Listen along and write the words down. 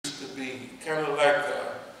be, kind of like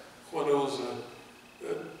when there was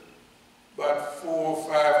about 400,000 or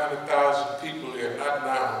 500,000 people here, not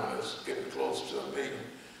now when it's getting close to 1 million.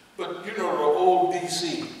 But you know, the old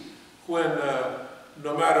DC, when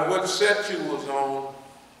no matter what set you was on,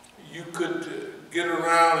 you could get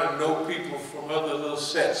around and know people from other little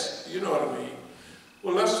sets, you know what I mean?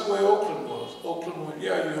 Well, that's the way Oakland was. Oakland was,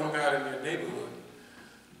 yeah, you hung out in your neighborhood,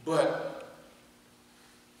 but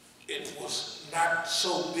it was not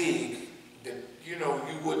so big that, you know,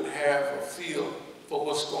 you wouldn't have a feel for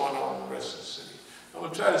what's going on in the rest of the city. I'm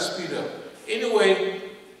gonna try to speed up. Anyway,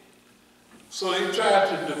 so they tried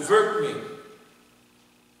to divert me.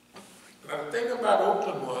 Now the thing about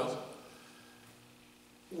Oakland was,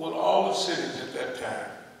 well, all the cities at that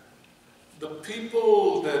time, the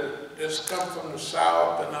people that just come from the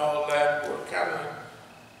South and all that were kind of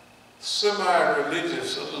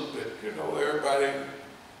semi-religious a little bit. You know, everybody,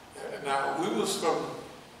 now we was from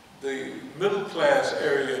the middle class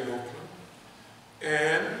area in Oakland,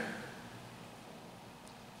 and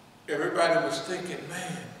everybody was thinking,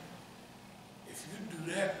 man, if you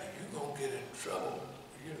do that, you're gonna get in trouble,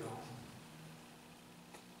 you know.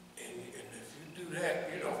 And if you do that,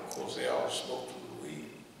 you know, of course they all smoked the weed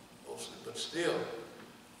mostly, but still,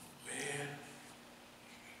 man,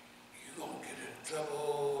 you're gonna get in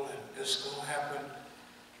trouble and this gonna happen.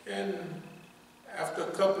 And after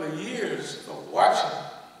a couple of years of watching,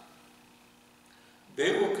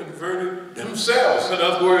 they were converted themselves. In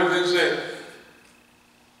other words, they said,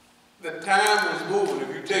 the time was moving.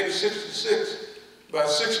 If you take 66, by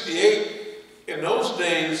 68, in those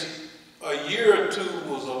days, a year or two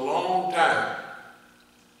was a long time.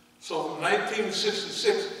 So from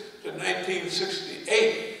 1966 to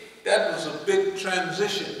 1968, that was a big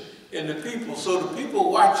transition in the people. So the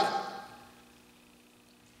people watching.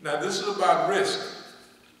 Now this is about risk.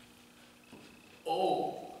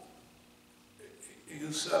 Oh,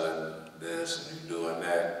 you selling this and you doing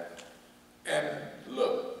that. And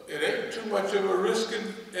look, it ain't too much of a risk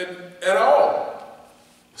at all.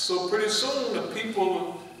 So pretty soon the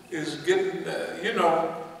people is getting, you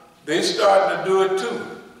know, they starting to do it too.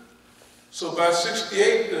 So by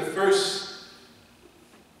 68, the first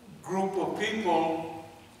group of people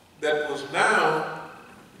that was now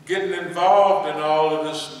getting involved in all of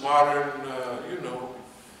this modern, you know,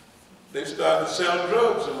 they started to sell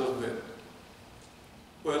drugs a little bit.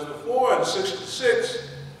 Whereas before in 66,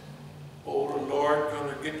 oh, the Lord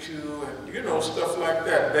gonna get you, and you know, stuff like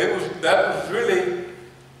that. That was really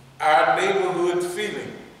our neighborhood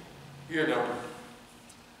feeling, you know.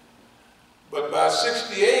 But by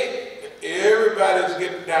 68, everybody's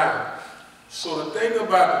getting down. So the thing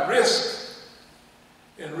about risk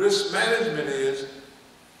and risk management is,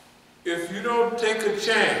 if you don't take a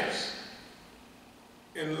chance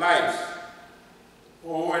in life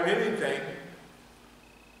or in anything,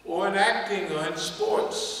 or in acting or in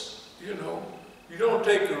sports, you know, you don't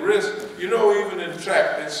take a risk. You know, even in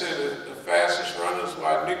track, they say that the fastest runners,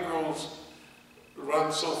 why Negroes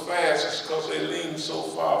run so fast, is because they lean so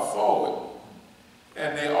far forward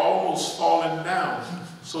and they're almost falling down.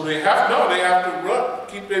 So they have to run,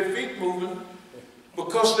 keep their feet moving,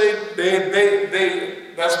 because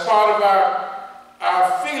that's part of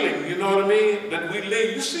our feeling, you know what I mean? That we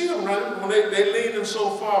lean, you see them running, when they leaning so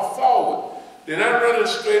far forward. They're not running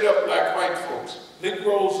straight up like white folks.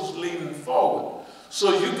 Negroes is leaning forward.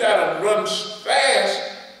 So you gotta run fast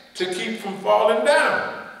to keep from falling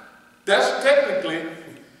down. That's technically,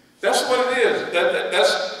 that's what it is.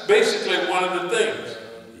 That's basically one of the things.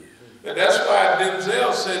 And that's why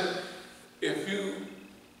Denzel said, if you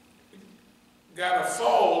gotta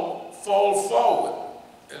fall forward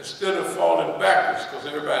instead of falling backwards, because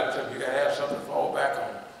everybody tells you gotta have something to fall back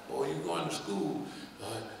on. Or you going to school,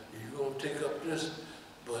 you're going to take up this,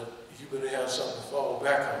 but you better have something to fall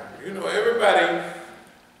back on. You know, everybody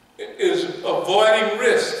is avoiding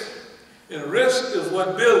risk. And risk is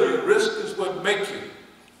what builds you. Risk is what makes you.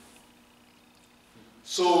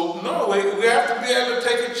 So, no, we have to be able to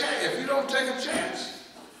take a chance. If you don't take a chance,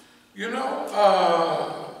 you know,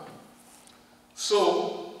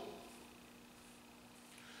 so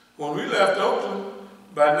when we left Oakland,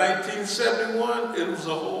 by 1971, it was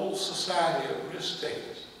a whole society of risk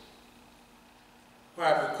takers.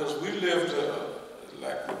 Why? Because we lived,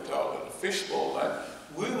 like we call it, a fishbowl life.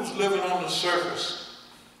 We was living on the surface.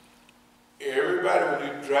 Everybody, when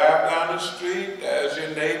you drive down the street, there's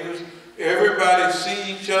your neighbors, everybody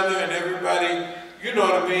see each other, and everybody, you know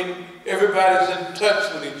what I mean, everybody's in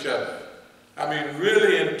touch with each other. I mean,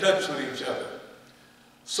 really in touch with each other.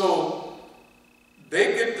 So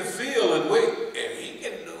they get the feel and wait, if he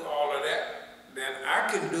can do all of that, then I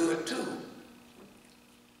can do it too.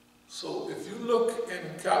 So if you look in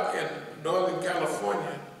Northern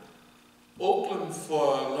California, Oakland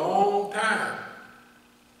for a long time,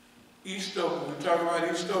 East Oakland, we talk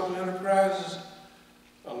about East Oakland Enterprises,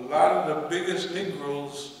 a lot of the biggest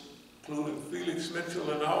Negroes, including Felix Mitchell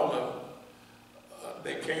and all of them,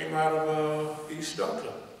 they came out of East Oakland.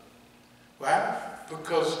 Why?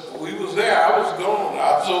 Because we was there, I was gone,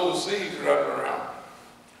 I was overseas running around.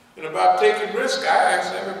 And about taking risk, I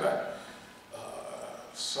asked everybody.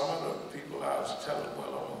 Some of the people I was telling,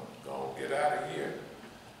 well, I'm going to get out of here.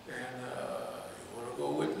 And you want to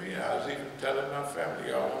go with me? I was even telling my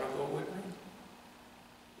family, y'all want to go with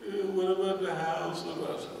me? What about the house? I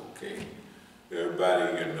said, okay.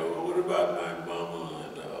 Everybody, you know, what about my mama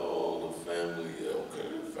and all the family? Okay,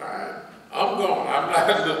 fine. I'm going. I'm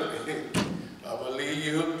not looking. I'm going to leave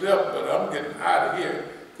you hooked up, but I'm getting out of here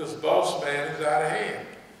because boss man is out of hand.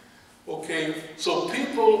 Okay, so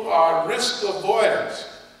people are risk avoidance.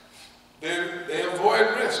 They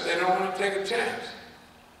avoid risk. They don't want to take a chance.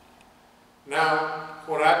 Now,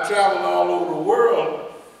 when I travel all over the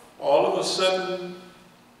world, all of a sudden,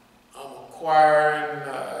 I'm acquiring,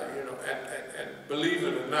 you know, and believe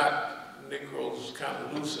it or not, Negroes was kind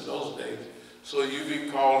of loose in those days. So you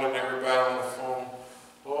be calling everybody on the phone,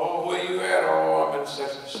 oh, where you at? Oh, I'm in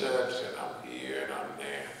such and such, and I'm here, and I'm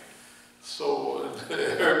there. So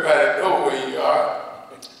everybody know where you are.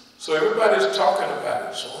 So everybody's talking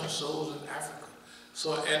about it. So-and-so's in Africa.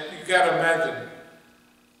 So, and you got to imagine,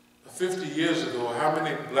 50 years ago, how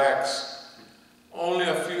many blacks, only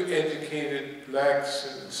a few educated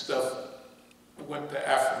blacks and stuff went to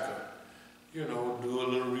Africa. You know, do a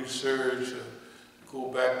little research,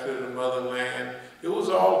 go back to the motherland. It was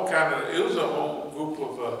all kind of, it was a whole group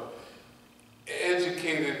of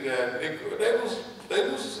educated Negroes. They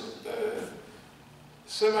was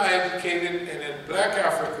semi-educated, and in black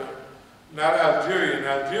Africa, not Algeria. In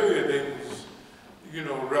Algeria, they was, you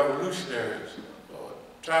know, revolutionaries, or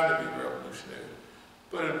trying to be revolutionaries.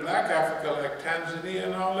 But in black Africa, like Tanzania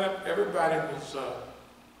and all that, everybody was,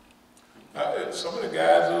 some of the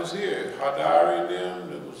guys that was here, Hadari and them,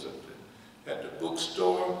 that was at the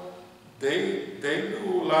bookstore, they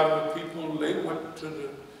knew a lot of the people. They went to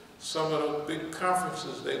some of the big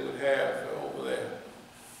conferences they would have over there,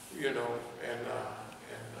 you know, and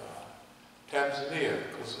Tanzania,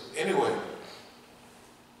 because anyway.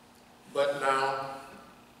 But now,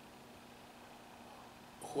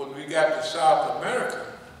 when we got to South America,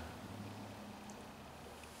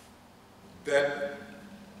 that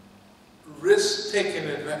risk-taking,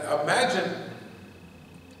 imagine,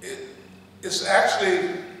 it's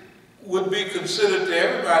actually would be considered to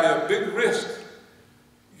everybody a big risk.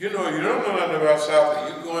 You know, you don't know nothing about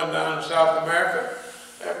you're going down to South America,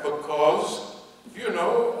 because, you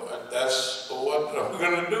know, that's what I'm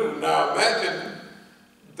going to do. Now imagine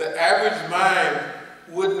the average mind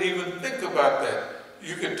wouldn't even think about that.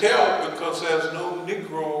 You can tell because there's no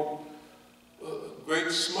Negro great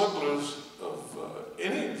smugglers of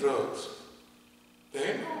any drugs.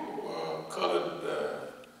 There ain't no colored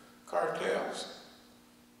cartels.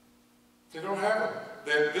 They don't have them.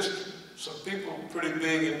 They're just some people pretty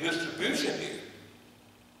big in distribution here.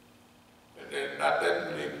 And they're not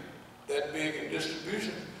that big in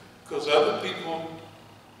distribution, because other people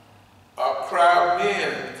are crowding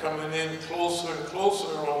in, coming in closer and closer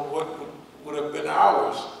on what would have been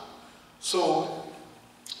ours. So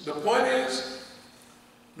the point is,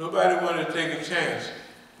 nobody wanted to take a chance.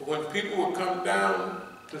 But when people would come down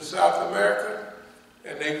to South America,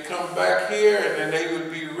 and they'd come back here, and then they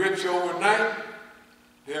would be rich overnight,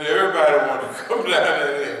 then everybody wanted to come down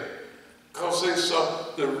there. Because they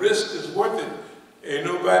saw the risk is worth it. Ain't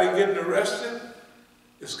nobody getting arrested.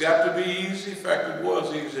 It's got to be easy. In fact, it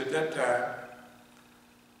was easy at that time.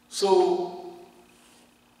 So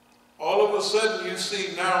all of a sudden you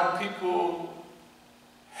see now people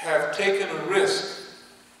have taken a risk,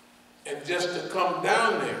 and just to come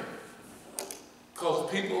down there,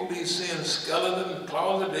 because people be seeing skeleton and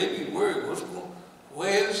closet, they be worried,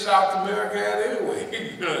 where is South America at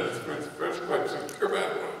anyway? You know, that's the first question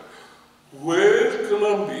everybody wants. Where is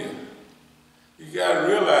Colombia? You got to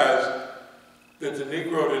realize that the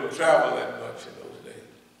Negro didn't travel that much in those days.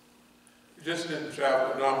 He just didn't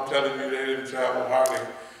travel. No, I'm telling you, they didn't travel hardly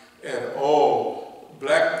at all.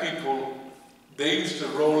 Black people, they used to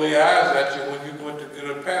roll their eyes at you when you went to get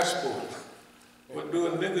a passport. What do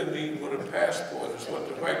a nigga need with a passport is what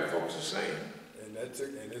the white folks are saying. And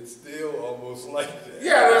it's still almost like that.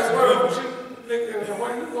 Yeah, that's what nigga,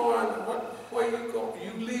 where you going? Where you going?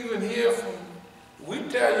 You leaving here from, we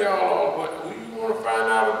tell y'all all, but you want to find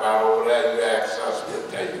out about over there, you ask us, we'll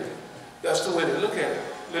tell you. That's the way to look at it.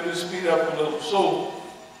 Let me speed up a little. So,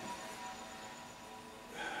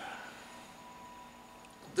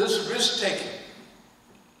 risk-taking.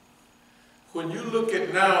 When you look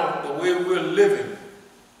at now the way we're living,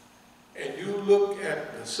 and you look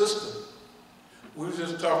at the system, we were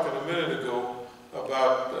just talking a minute ago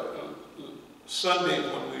about Sunday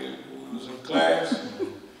when we was in class,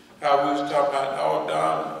 how we was talking about, oh,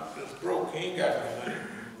 Don is broke, he ain't got no money,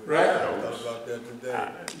 right? I thought about that today.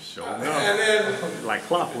 Sure enough. And then Like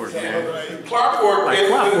clockwork, man. clockwork, Like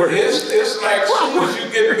clockwork. it's like as soon as you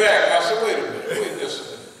get back, I said, wait a minute, wait just a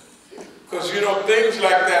minute. Because, you know, things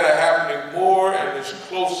like that are happening more and it's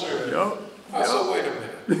closer. Yep. I said, wait a minute.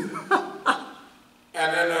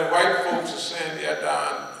 And then the white folks are saying, yeah,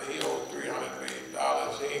 Don, he owed $300 million,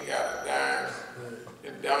 he ain't got a dime.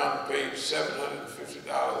 And Don paid $750 in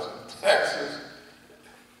taxes.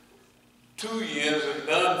 2 years and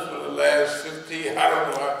none for the last 50, I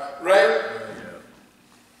don't know, right?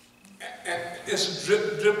 And it's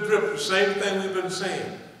drip, drip, drip, the same thing we've been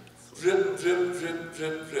saying. Drip, drip, drip,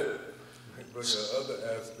 drip, drip. But the other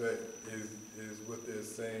aspect is what they're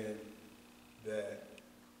saying, that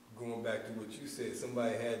going back to what you said,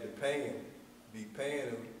 somebody had to be paying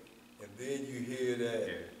him, and then you hear that,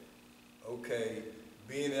 okay,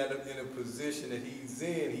 being in a position that he's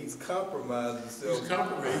in, he's compromised himself. He's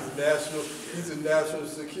compromised. He's a national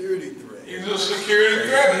security threat. He's a security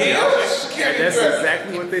threat. He is a security That's threat.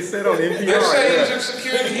 exactly what they said on NPR. They say he's a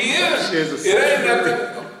security. He is. It ain't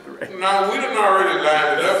nothing. Now we done already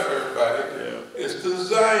lined it up for everybody. Yeah. It's the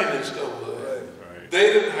Zionists over there. Right.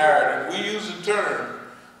 They didn't hire him. We use the term.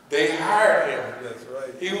 They hired him. That's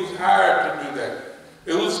right. He was hired to do that.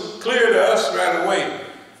 It was clear to us right away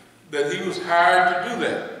that he was hired to do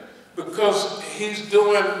that because he's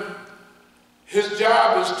doing, his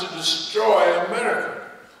job is to destroy America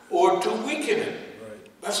or to weaken it. Right.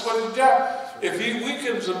 That's what his job. If he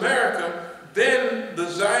weakens America, then the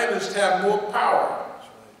Zionists have more power.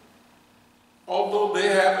 Although they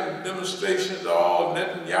having demonstrations, all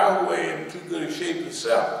Netanyahu ain't in too good a shape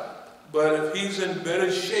himself. But if he's in better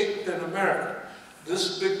shape than America,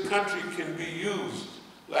 this big country can be used,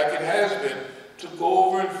 like it has been, to go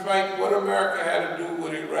over and fight what America had to do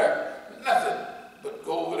with Iraq. Nothing but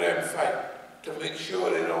go over there and fight to make sure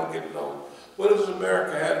they don't get low. What does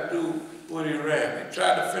America have to do with Iran? They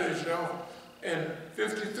tried to finish it off in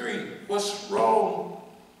 '53. What's wrong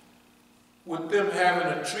with them having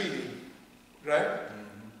a treaty? Right?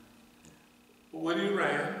 With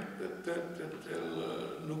Iran,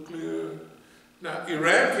 nuclear. Now,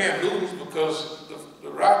 Iran can't lose because the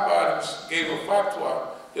rock bottoms gave a fatwa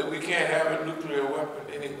that we can't have a nuclear weapon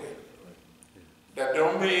anyway. That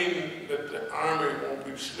don't mean that the army won't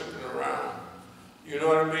be slipping around. You know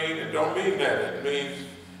what I mean? It don't mean that. It means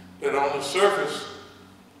that on the surface,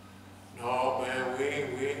 no, man,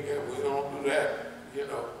 we don't do that, you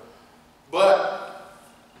know. But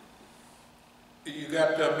you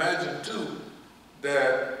got to imagine too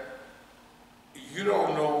that you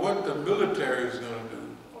don't know what the military is going to do,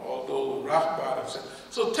 although the rock bottom said.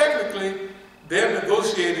 So technically, they're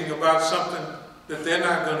negotiating about something that they're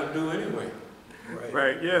not going to do anyway.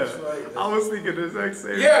 Right, yeah. That's right. I was thinking the exact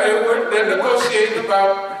same thing. Yeah, they're negotiating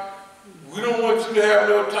about, we don't want you to have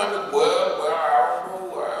no time to, well, I don't know,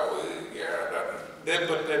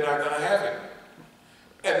 but they're not going to have it.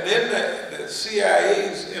 And then the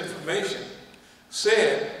CIA's information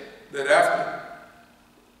said that after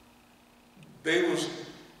they was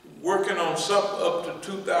working on something up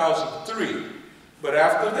to 2003, but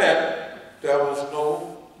after that, there was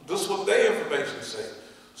no, this is what their information said.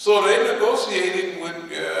 So they negotiated with,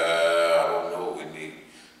 I don't know,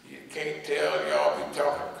 you can't tell, y'all be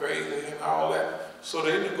talking crazy and all that. So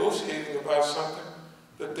they're negotiating about something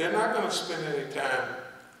that they're not going to spend any time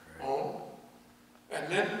on.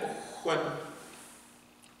 And then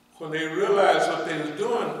when they realized what they was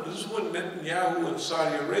doing, this is when Netanyahu and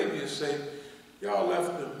Saudi Arabia say, y'all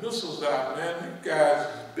left the missiles out, man. You guys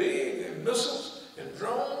is big, and missiles and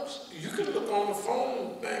drones. You can look on the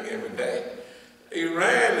phone thing every day.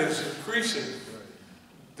 Iran is increasing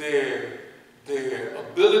their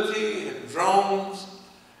ability in drones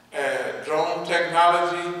and drone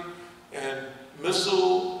technology and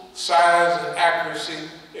missile size and accuracy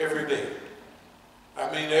every day. I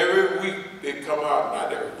mean, every week they come out,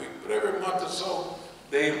 not every week, but every month or so,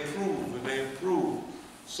 they improve and they improve.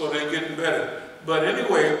 So they're getting better. But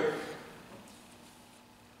anyway,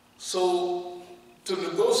 so to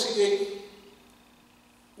negotiate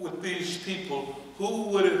with these people, who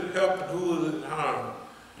would it help and who would it harm?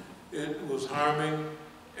 It was harming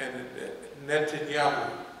and Netanyahu.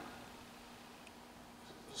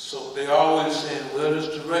 So they always saying, well, it's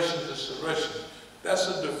the Russians, it's the Russians. That's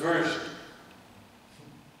a diversion.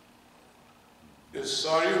 It's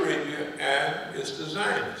Saudi Arabia and it's the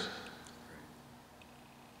Zionists.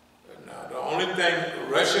 only thing,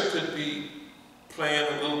 Russia could be playing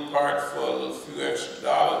a little part for a few extra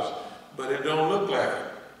dollars, but it don't look like it.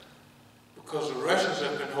 Because the Russians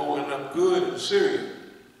have been holding up good in Syria.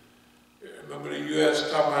 Remember the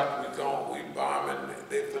U.S. talking about we bombing,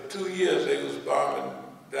 for 2 years they was bombing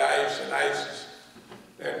Daesh and ISIS.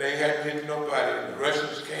 And they hadn't hit nobody. The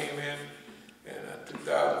Russians came in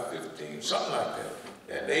 2015, something like that.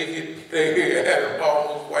 And they had them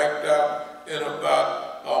almost wiped out in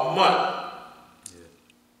about a month.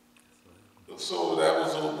 Yeah. So that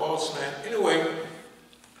was old boss man. Anyway,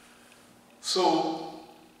 so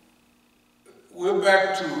we're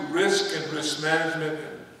back to risk and risk management.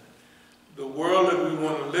 And the world that we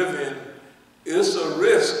want to live in is a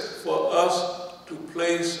risk for us to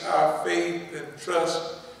place our faith and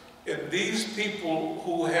trust in these people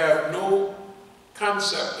who have no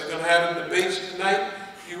concept. They're going to have the debates tonight.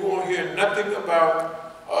 You won't hear nothing about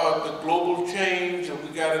the global change and we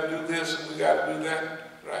got to do this and we got to do that,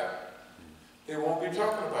 right? They won't be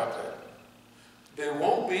talking about that. They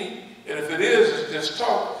won't be, and if it is, it's just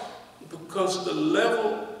talk, because the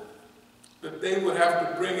level that they would have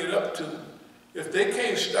to bring it up to, if they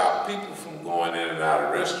can't stop people from going in and out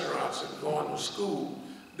of restaurants and going to school,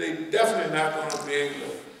 they definitely not going to be able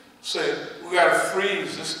to say, we got to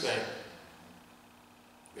freeze this thing.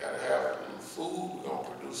 We got to have a little food, we're going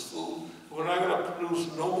to produce food. We're not going to produce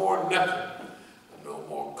no more nothing. No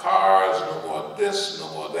more cars, no more this,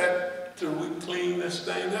 no more that, till we clean this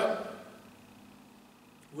thing up.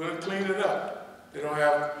 We're going to clean it up.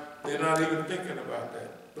 They're not even thinking about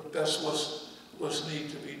that. But that's what's need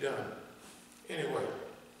to be done. Anyway,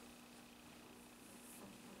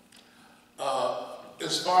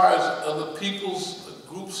 as far as other people's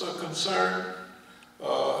groups are concerned,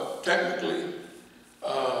 technically,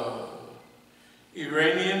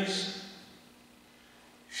 Iranians,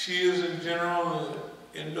 Shias in general,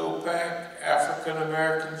 Indo-Pak, African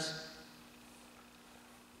Americans,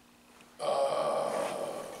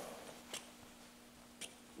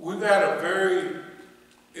 we've had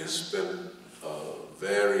it's been a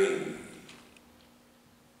very,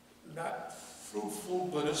 not fruitful,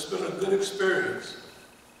 but it's been a good experience.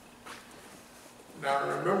 Now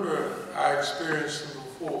remember, I experienced them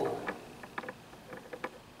before.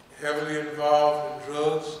 Heavily involved in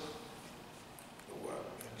drugs, well,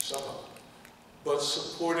 in some of them, but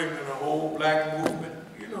supporting the whole black movement,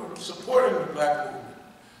 supporting the black movement.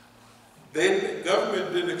 The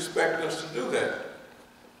government didn't expect us to do that.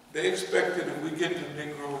 They expected if we get the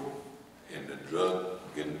Negro in the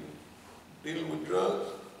dealing with drugs,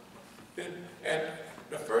 and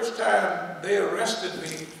the first time they arrested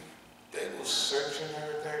me, they were searching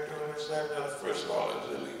everything, doing this, that, and that. First of all, it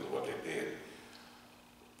was illegal what they did.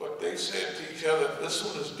 But they said to each other, this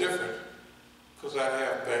one is different, because I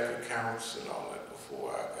have bank accounts and all that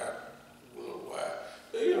before I got worldwide.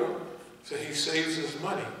 So he saves his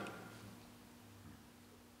money.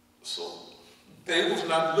 So they was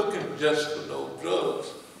not looking just for no drugs.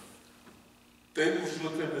 They was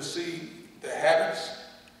looking to see the habits,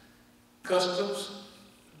 customs.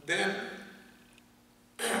 Then,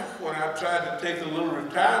 when I tried to take a little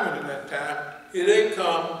retirement at that time, here they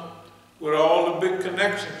come with all the big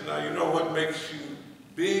connections. Now, you know what makes you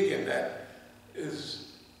big in that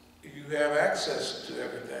is you have access to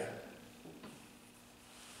everything.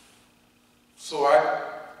 So I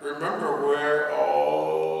remember where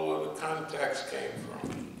all of the contacts came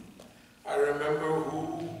from. I remember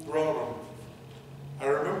who brought them. I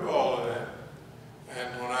remember all of that.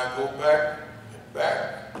 And when I go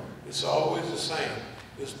back, it's always the same.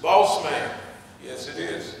 It's boss man. Yes, it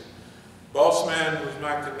is. Boss man was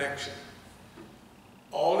my connection.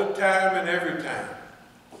 All the time and every time.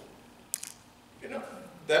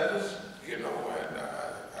 That was, and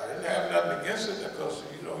I didn't have nothing against it because,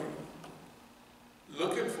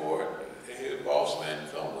 looking for it, and his boss man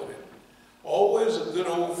come with it. Always a good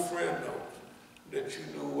old friend, though, that you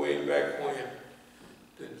knew way back when,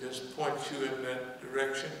 that just point you in that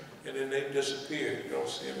direction, and then they disappear. You don't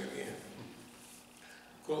see them again.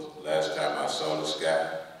 Of course, last time I saw this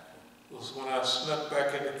guy was when I snuck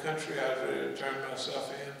back in the country. I was ready to turn myself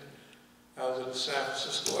in. I was at the San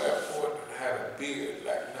Francisco airport, and I had a beard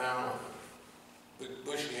like now, big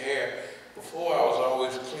bushy hair. Before, I was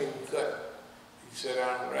always clean cut. He sat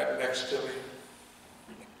down right next to me.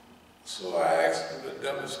 So I asked him the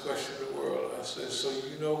dumbest question in the world. I said, so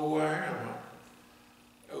you know who I am, huh?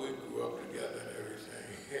 And we grew up together and everything.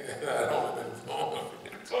 And I'd only been born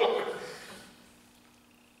in Clover.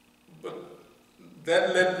 But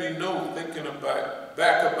that let me know, thinking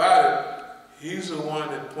back about it, he's the one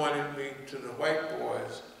that pointed me to the white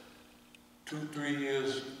boys 2-3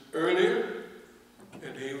 years earlier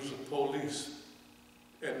and he was a police.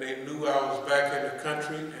 And they knew I was back in the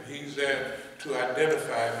country, and he's there to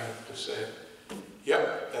identify me, to say,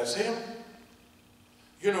 yep, that's him.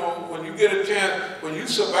 You know, when you get a chance, when you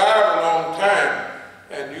survive a long time,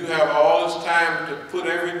 and you have all this time to put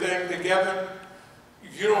everything together,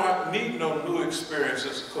 you don't need no new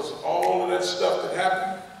experiences, because all of that stuff that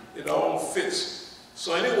happened, it all fits.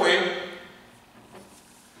 So anyway,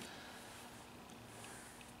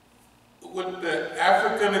 with the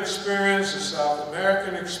African experience, the South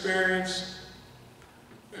American experience,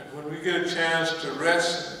 and when we get a chance to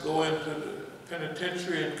rest and go into the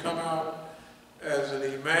penitentiary and come out as an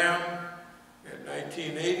Imam in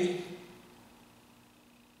 1980,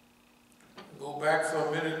 go back for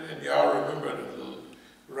a minute, and y'all remember the little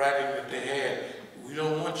writing that they had. We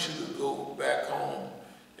don't want you to go back home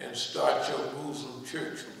and start your Muslim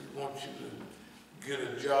church. We want you to get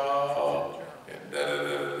a job and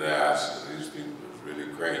da-da-da-da-da. I said, these people is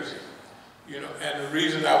really crazy. You know, and the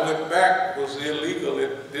reason I went back was illegal.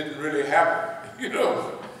 It didn't really happen, you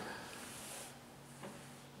know.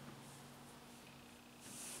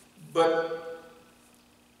 But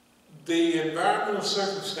the environmental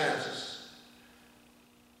circumstances,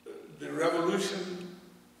 the revolution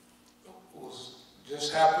was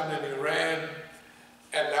just happened in Iran,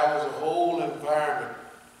 and that was a whole environment.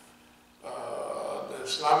 The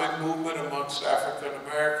Islamic movement amongst African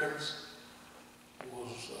Americans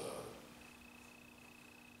was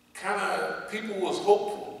people was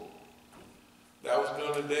hopeful. That was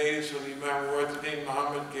during the days when Imam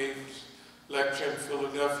Muhammad gave his lecture in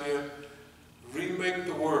Philadelphia, Remake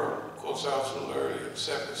the World. Of course, I was a little early in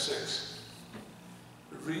 '76.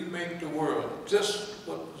 Remake the world, just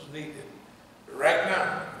what was needed. Right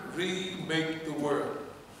now, remake the world.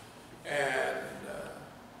 And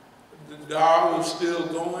the Dawah was still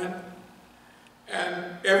going.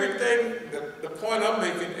 And everything, the point I'm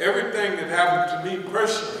making, everything that happened to me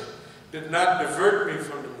personally did not divert me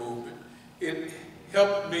from the movement. It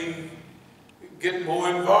helped me get more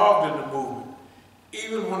involved in the movement.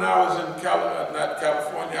 Even when I was in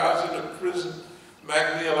California, I was in a prison,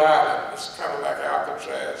 McNeil Island. It's kind of like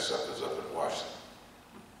Alcatraz, except it's up in Washington.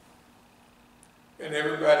 And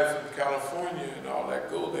everybody from California and all that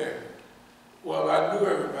go there. Well, I knew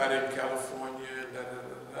everybody in California and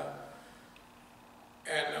da-da-da-da.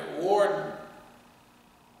 And the warden,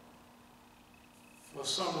 for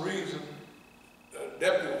some reason, the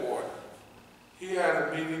deputy warden, he had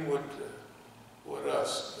a meeting with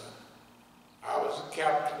us. I was a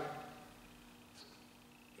captain,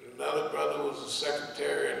 another brother was a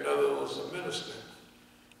secretary, another was a minister.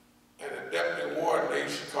 And the deputy warden, they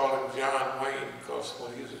used to call him John Wayne, because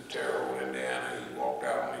when he was in Terre Haute, Indiana, he walked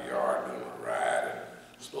out on the yard doing a ride, and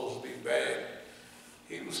it was supposed to be bad.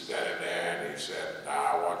 He was standing there and he said, now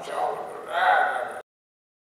I want y'all